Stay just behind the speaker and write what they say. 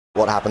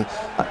what happened.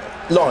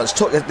 Lawrence,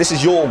 this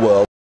is your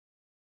world.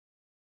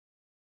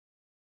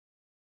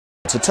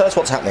 So tell us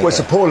what's happening. Well, it's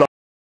a poor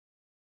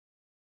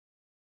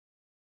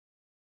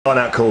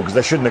line-out call because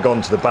they shouldn't have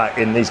gone to the back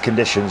in these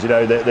conditions. You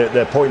know,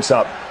 they're points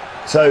up.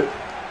 So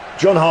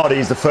John Hardy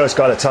is the first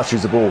guy that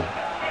touches the ball.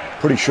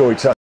 Pretty sure he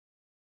touches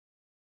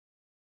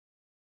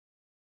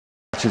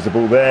the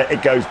ball there.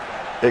 It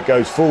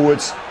goes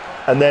forwards,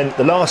 and then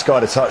the last guy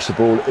to touch the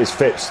ball is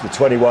Phipps, the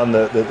 21,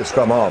 the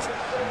scrum half,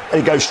 and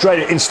he goes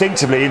straight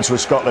instinctively into a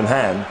Scotland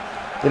hand.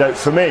 You know,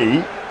 for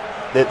me,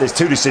 there's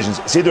two decisions.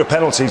 It's either a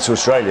penalty to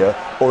Australia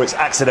or it's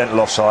accidental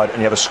offside and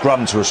you have a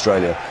scrum to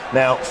Australia.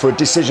 Now, for a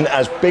decision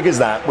as big as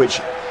that, which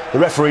the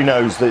referee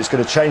knows that it's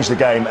going to change the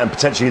game and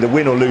potentially either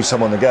win or lose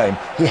someone in the game,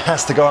 he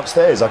has to go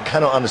upstairs. I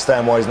cannot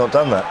understand why he's not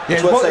done that. Yeah,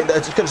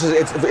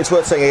 it's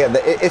worth saying again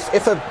that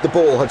if the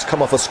ball had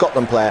come off a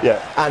Scotland player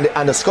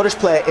and a Scottish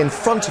player in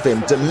front of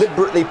him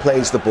deliberately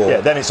plays the ball,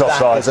 then it's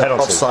offside, that is an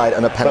offside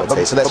and a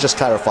penalty. So let's just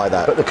clarify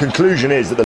that. But the conclusion is that